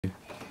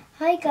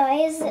Hi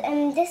guys,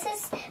 this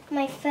is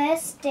my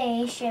first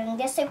day showing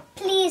this, so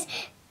please,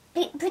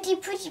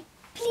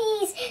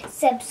 please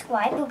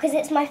subscribe because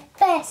it's my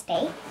first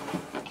day.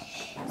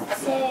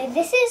 So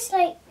this is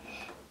like,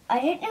 I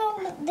don't know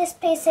what this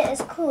playset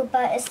is called,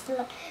 but it's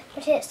like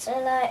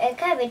a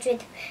cabbage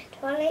with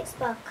Twilight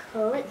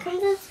Sparkle. It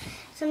comes with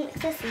some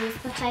accessories,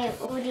 but I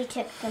already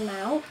took them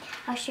out.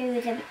 I'll show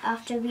you them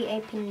after we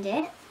opened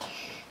it.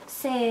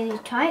 So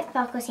Twilight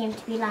Sparkle seems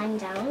to be lying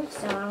down,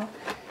 so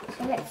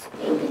let's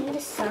open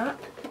this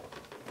up.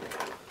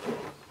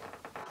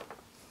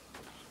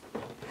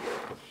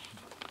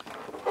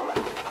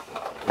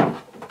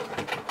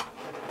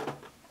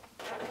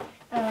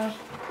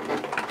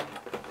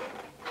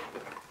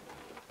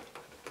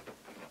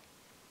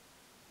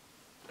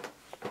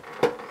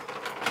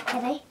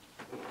 Ready?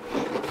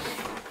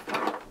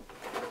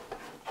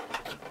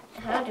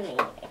 How do we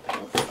open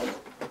this?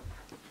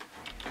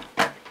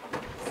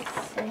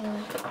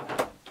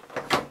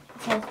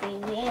 So we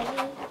really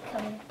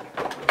come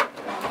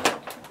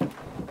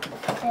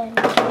down.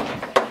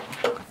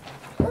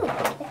 Ooh,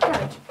 the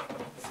carriage.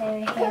 So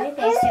here it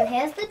is. So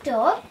here's the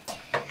door.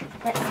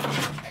 Let's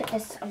put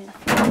this on the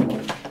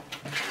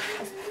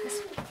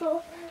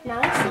floor. Now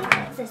let's see the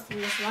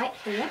accessories right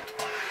here.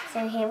 So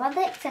here are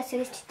the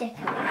accessories to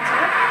decorate it.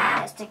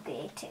 Let's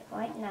decorate it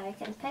right now. We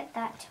can put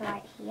that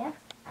right here.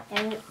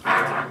 Then let's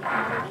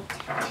decorate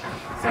it.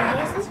 So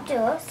here's this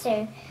door.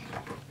 So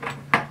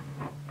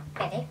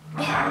ready?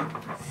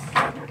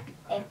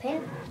 Open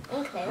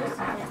and close.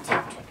 Let's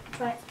take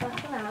Twilight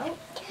Sparkle out.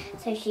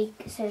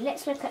 So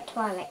let's look at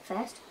Twilight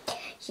first.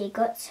 She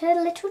got her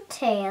little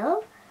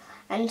tail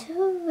and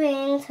her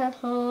wings, her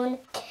horn.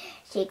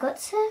 She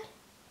got her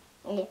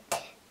wings,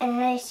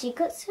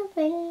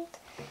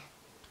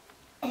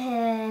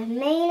 her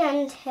mane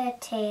and her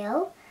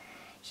tail.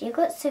 She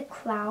got her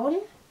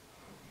crown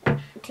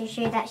to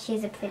show that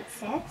she's a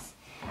princess.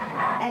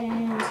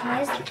 And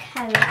here's the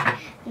carriage.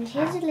 And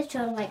here's a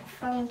little like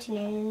fountain,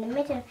 and in the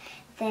middle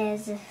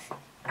there's a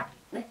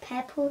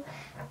purpley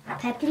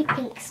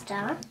pink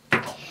star,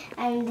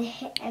 and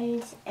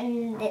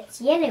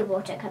it's yellow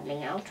water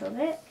coming out of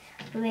it.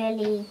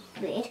 Really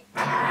weird.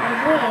 And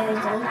here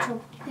is a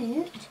little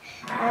boot,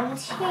 and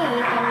here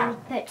you can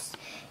put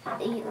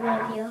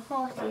one of your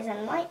horses,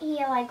 and right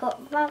here I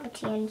got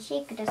Gravity, and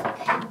she could just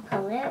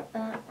pull it,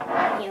 but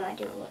here I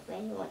don't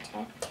really want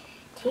her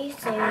to,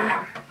 so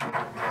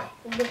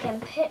we can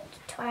put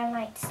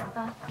Twilight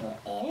Sparkle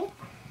in,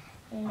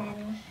 and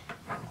then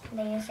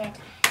there's it,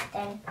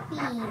 then we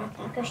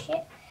can push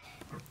it,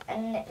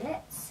 and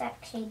let's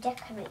actually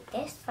decorate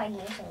this by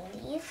using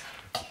these.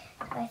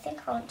 So I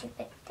think I want to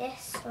put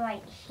this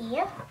right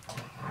here,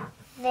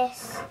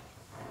 this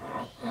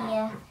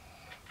here,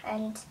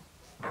 and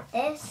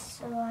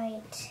this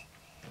right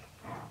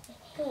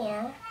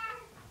here,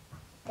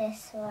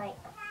 this right.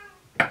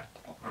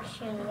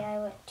 Actually, I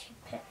want to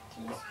put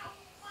these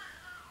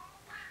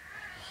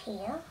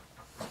here.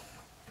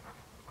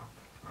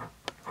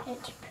 I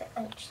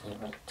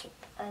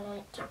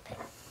want to put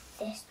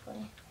this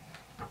one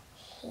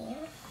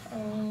here,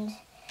 and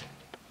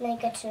I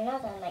get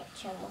another like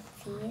gem of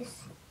these.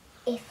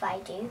 If I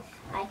do,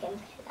 I can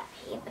put that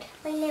here, but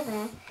if I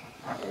never,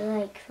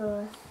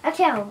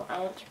 actually I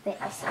want to put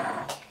this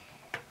on.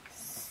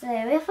 So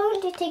if I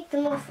want to take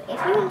them off,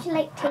 if you want to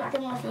like take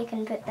them off, you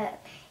can put that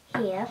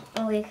here,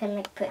 or you can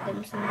like put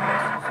them somewhere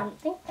else or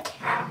something.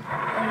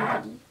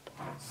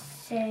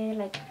 So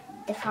like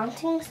the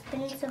fountain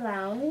spins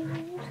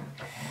around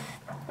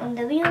and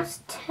the wheels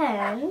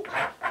turn.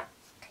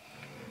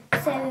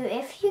 So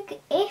if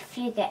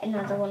you get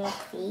another one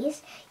of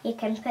these, you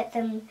can put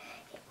them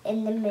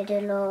in the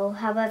middle, or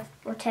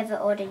whatever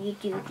order you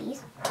do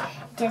these.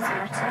 It doesn't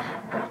matter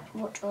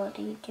what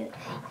order you do it.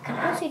 You can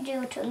also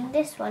do it on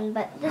this one,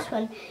 but this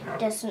one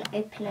doesn't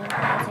open and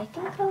close. I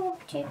think I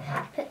want to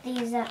put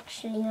these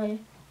actually on.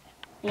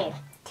 No,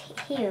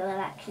 here will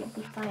actually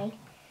be fine.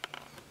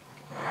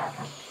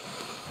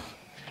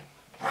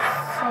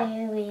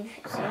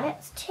 So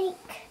let's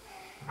take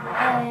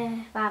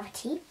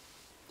Gravity.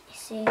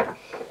 So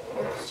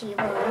she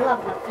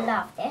will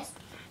love this.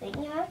 Wait,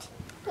 you have it?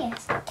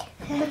 Yes.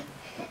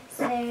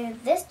 So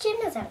this gym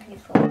is actually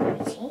for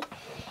Gravity,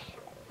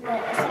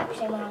 but it's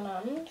actually my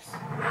mum's.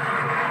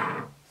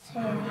 So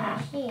here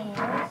she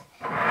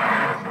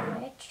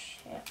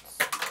is.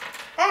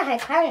 Her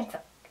crown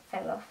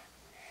fell off.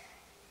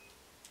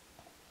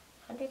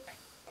 How do you put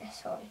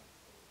this on?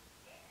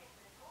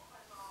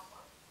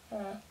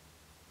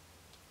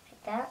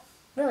 Like that.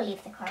 We'll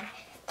leave the crown.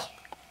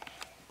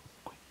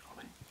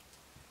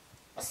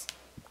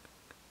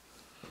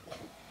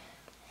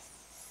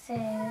 So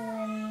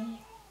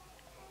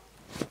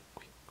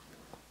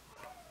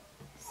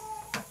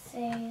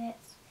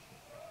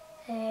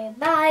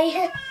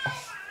bye.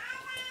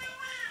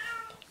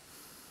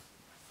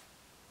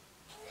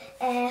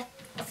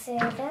 So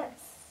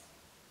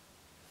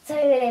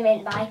what I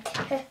meant by.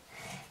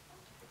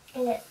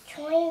 Let's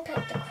try and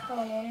put the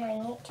crown on. I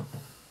need to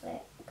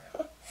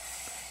look.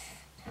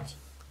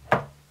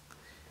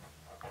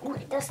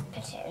 Just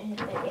put it in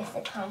the boot if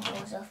the palm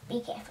falls off.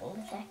 Be careful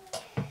with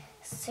it.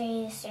 So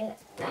let's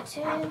put it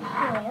in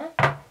here.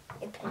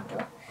 Open the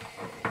door.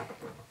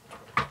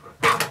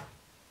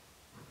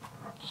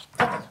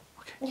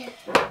 Okay.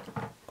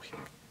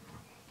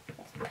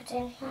 Let's put it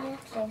in here.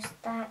 Close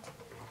that.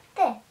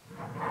 There.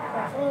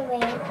 Right, from the way.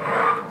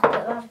 Let's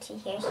put gravity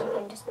here so you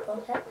can just pull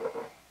it.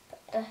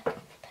 Put it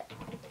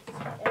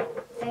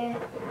there.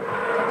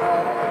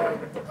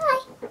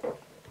 Bye.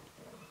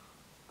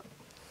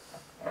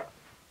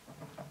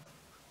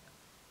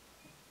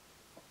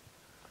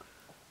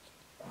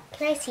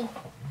 Can I see?